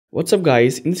What's up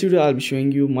guys, in this video I'll be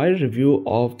showing you my review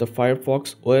of the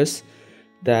Firefox OS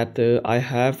that I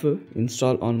have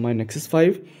installed on my Nexus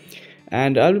 5,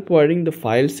 and I'll be providing the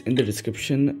files in the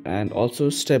description and also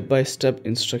step-by-step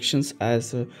instructions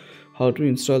as how to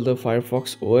install the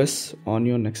Firefox OS on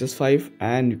your Nexus 5.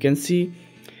 And you can see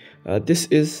this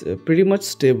is pretty much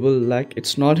stable, like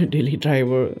it's not a daily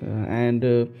driver.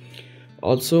 And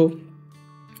also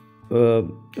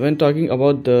when talking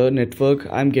about the network,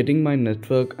 I'm getting my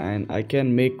network and I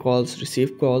can make calls,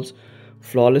 receive calls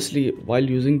flawlessly while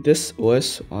using this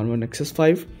OS on my Nexus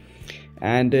 5.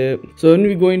 And so when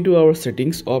we go into our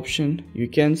settings option, you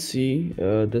can see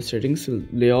the settings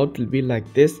layout will be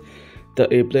like this: the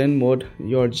airplane mode,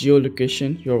 your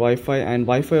geolocation, your Wi-Fi, and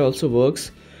Wi-Fi also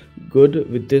works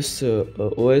good with this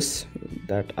OS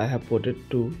that I have ported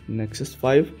to Nexus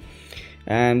 5.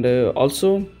 And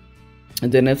also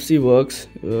the NFC works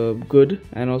good,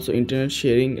 and also internet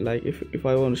sharing, like if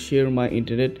I want to share my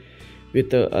internet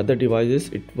with other devices,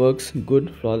 it works good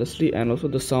flawlessly. And also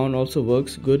the sound also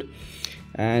works good,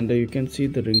 and you can see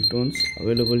the ringtones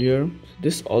available here.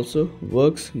 This also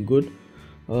works good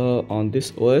on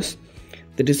this OS.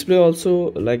 The display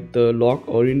also, like the lock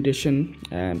orientation,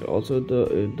 and also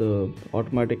the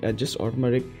automatic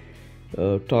automatic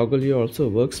toggle here also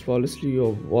works flawlessly.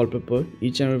 Your wallpaper,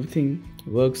 each and everything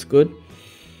works good.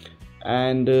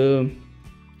 And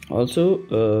also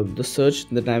the search,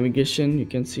 the navigation, you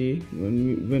can see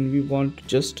when we want to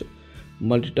just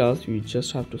multitask, we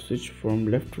just have to switch from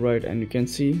left to right, and you can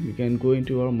see we can go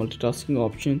into our multitasking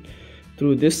option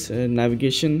through this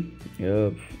navigation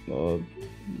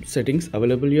settings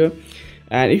available here.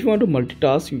 And if you want to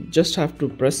multitask, you just have to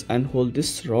press and hold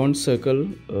this round circle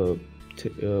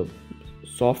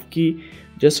soft key.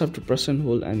 Just have to press and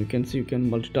hold, and you can see you can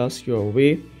multitask your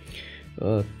way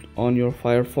on your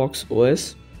Firefox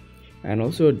OS. And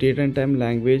also a date and time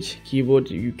language, keyboard,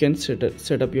 you can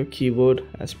set up your keyboard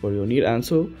as per your need. And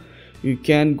so you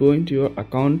can go into your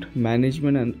account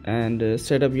management and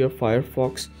set up your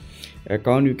Firefox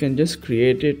account. You can just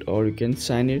create it or you can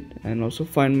sign it. And also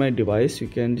find my device, you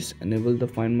can just enable the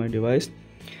find my device.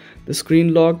 The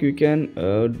screen lock, you can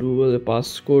do the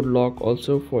passcode lock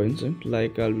also. For instance,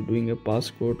 like I'll be doing a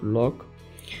passcode lock,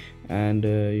 and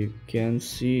you can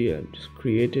see just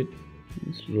create it,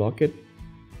 just lock it.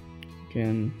 You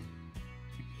can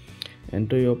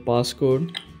enter your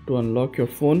passcode to unlock your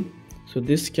phone. So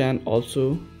this can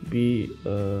also be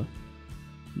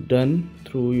done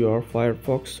through your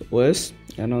Firefox OS.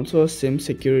 And also same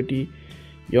security,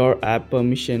 your app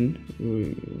permission,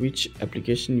 which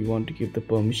application you want to give the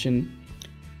permission.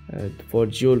 For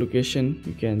geolocation,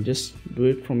 you can just do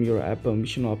it from your app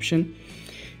permission option.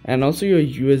 And also your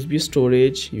USB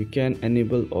storage, you can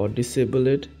enable or disable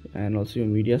it. And also your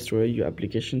media storage, your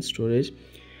application storage,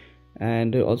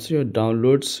 and also your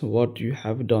downloads, what you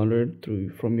have downloaded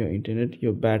through from your internet.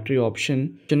 Your battery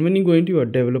option, and when you go into your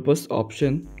developers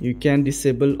option, you can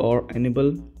disable or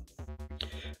enable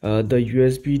the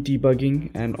USB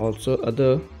debugging and also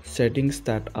other settings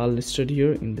that are listed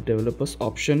here in the developers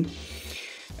option.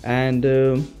 And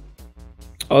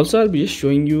also I'll be just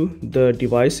showing you the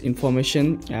device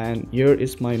information, and here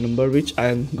is my number, which I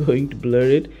am going to blur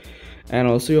it, and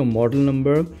also your model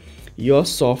number, your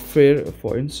software,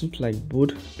 for instance like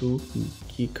boot to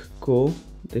Geekco,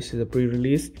 this is a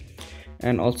pre-release.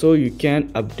 And also you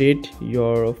can update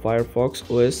your Firefox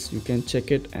OS, you can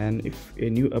check it, and if a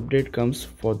new update comes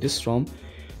for this ROM,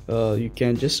 you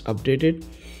can just update it.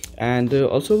 And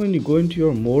also when you go into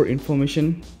your more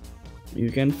information,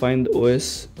 you can find the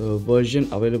OS version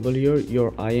available here,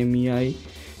 your IMEI,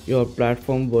 your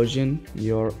platform version,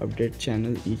 your update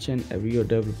channel, each and every your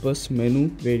developers menu,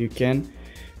 where you can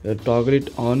toggle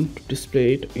it on to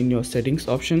display it in your settings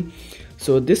option.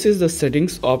 So this is the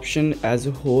settings option as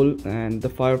a whole, and the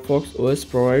Firefox OS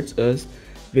provides us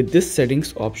with this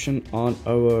settings option on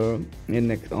our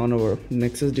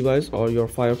Nexus device or your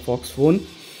Firefox phone,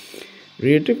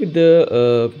 related with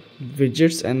the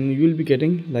widgets. And you will be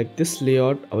getting like this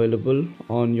layout available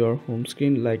on your home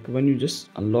screen. Like when you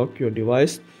just unlock your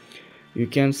device, you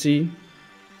can see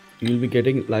you'll be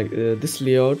getting like this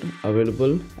layout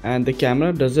available. And the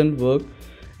camera doesn't work,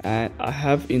 and I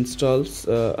have installed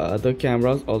other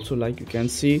cameras also. Like you can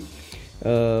see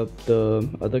the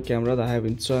other camera that I have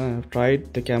installed, I have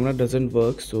tried, the camera doesn't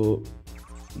work, so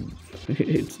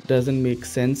it doesn't make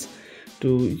sense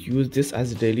to use this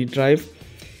as a daily drive.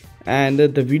 And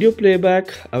the video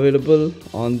playback available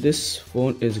on this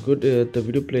phone is good. The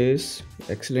video plays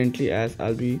excellently, as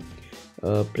I'll be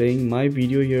playing my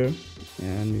video here,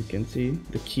 and you can see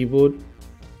the keyboard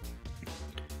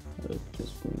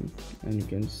and you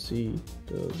can see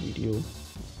the video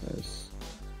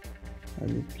I'll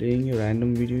be playing a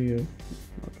random video here.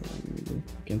 Not a random video. You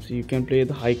can see you can play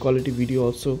the high quality video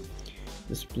also.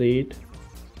 Just play it.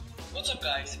 What's up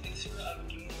guys, in this video I'll be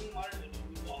giving you my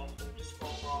review of this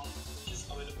program which is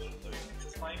available for your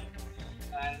Nexus 5,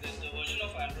 and then the version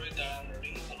of Android that I'm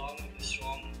running along with this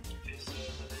ROM is the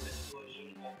latest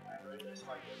version of Android, that is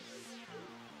 5.0.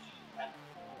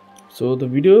 So the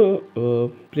video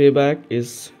playback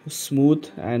is smooth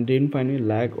and didn't find any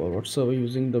lag or whatsoever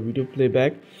using the video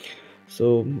playback.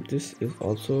 So this is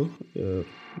also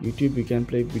YouTube. You can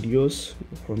play videos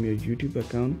from your YouTube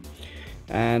account,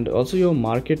 and also your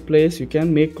marketplace. You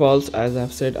can make calls. As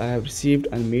I've said, I have received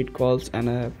and made calls, and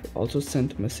I have also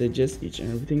sent messages, each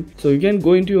and everything. So you can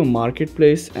go into your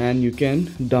marketplace and you can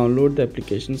download the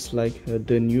applications like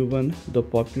the new one, the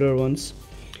popular ones,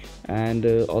 and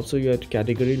also you have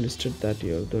category listed that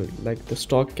you have like the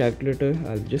stock calculator.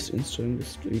 I'll just install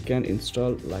this. You can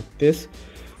install like this.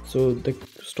 So the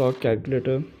stock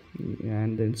calculator,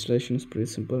 and the installation is pretty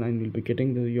simple, and you'll be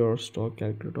getting your stock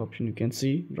calculator option. You can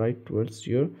see right towards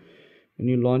here. When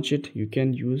you launch it, you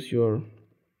can use your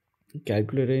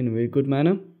calculator in a very good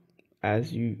manner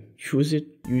as you use it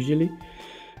usually.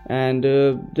 And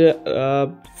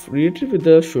related with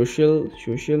the social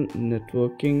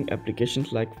networking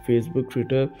applications like Facebook,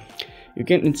 Twitter, you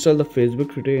can install the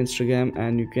Facebook, Twitter, Instagram,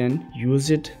 and you can use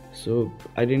it. So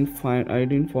I didn't find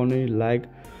any lag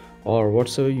or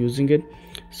whatsoever using it.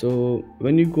 So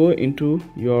when you go into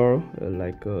your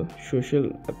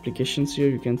social applications here,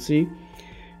 you can see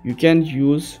you can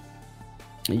use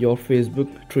your Facebook,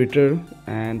 Twitter,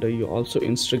 and you also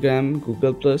Instagram,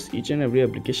 Google Plus. Each and every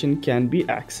application can be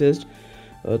accessed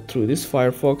through this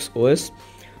Firefox OS,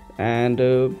 and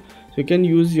so you can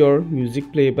use your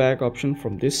music playback option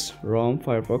from this ROM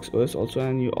Firefox OS also,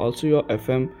 and you also your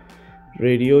FM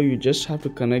radio. You just have to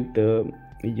connect the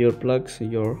earplugs,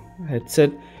 your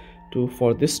headset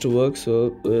for this to work.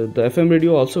 So the FM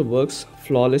radio also works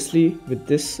flawlessly with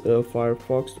this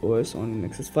Firefox OS on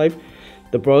Nexus 5.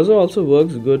 The browser also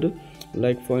works good,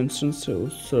 like for instance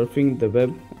surfing the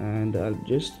web, and I'm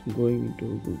just going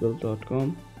into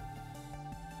google.com.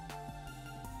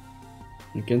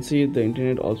 You can see the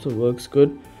internet also works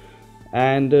good,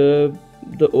 and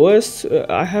the OS,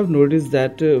 I have noticed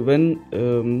that when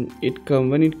it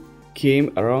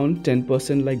came around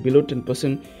 10%, like below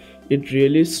 10%, it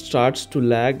really starts to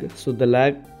lag. So the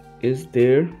lag is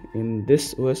there in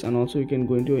this OS, and also you can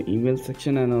go into your email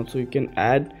section, and also you can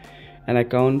add an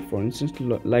account, for instance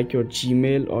like your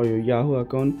Gmail or your Yahoo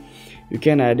account. You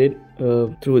can add it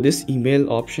through this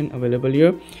email option available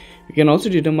here. You can also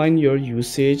determine your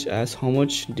usage, as how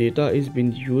much data is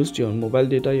being used, your mobile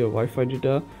data, your Wi-Fi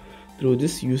data, through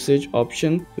this usage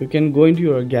option. You can go into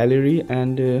your gallery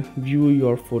and view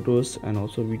your photos and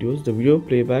also videos. The video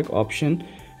playback option,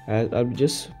 as I'm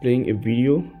just playing a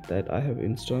video that I have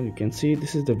installed. You can see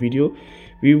this is the video.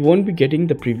 We won't be getting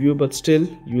the preview, but still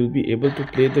you will be able to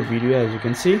play the video, as you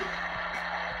can see.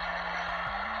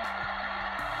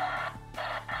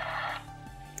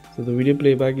 So the video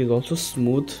playback is also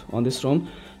smooth on this ROM.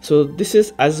 So this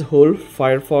is as a whole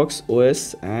Firefox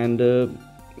OS, and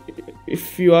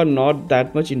if you are not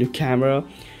that much into camera,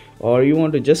 or you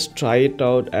want to just try it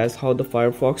out as how the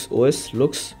Firefox OS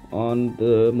looks on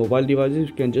the mobile devices,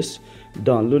 you can just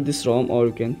download this ROM or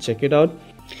you can check it out.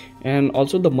 And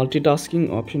also the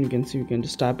multitasking option, you can see you can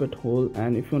just tap it hold,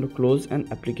 and if you want to close an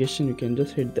application, you can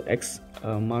just hit the X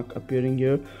mark appearing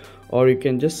here, or you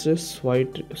can just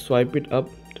swipe it up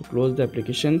to close the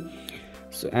application.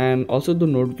 So, and also the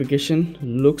notification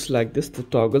looks like this. The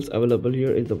toggles available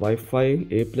here is the Wi-Fi,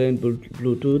 airplane,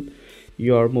 Bluetooth,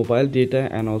 your mobile data,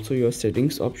 and also your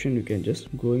settings option. You can just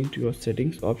go into your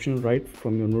settings option right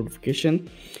from your notification.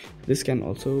 This can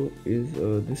also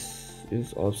this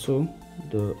is also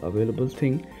the available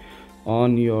thing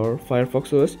on your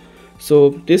Firefox OS. So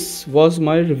this was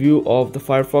my review of the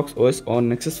Firefox OS on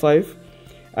Nexus 5.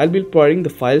 I'll be providing the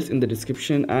files in the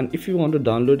description, and if you want to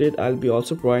download it, I'll be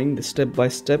also providing the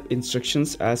step-by-step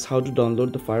instructions as how to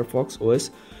download the Firefox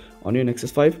OS on your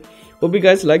Nexus 5. Hope you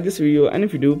guys like this video, and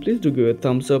if you do, please do give it a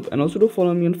thumbs up, and also do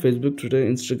follow me on Facebook, Twitter,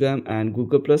 Instagram, and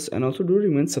Google+, and also do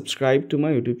remain subscribed to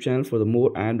my YouTube channel for the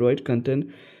more Android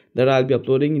content that I'll be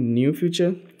uploading in the near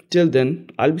future. Till then,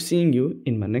 I'll be seeing you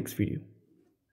in my next video.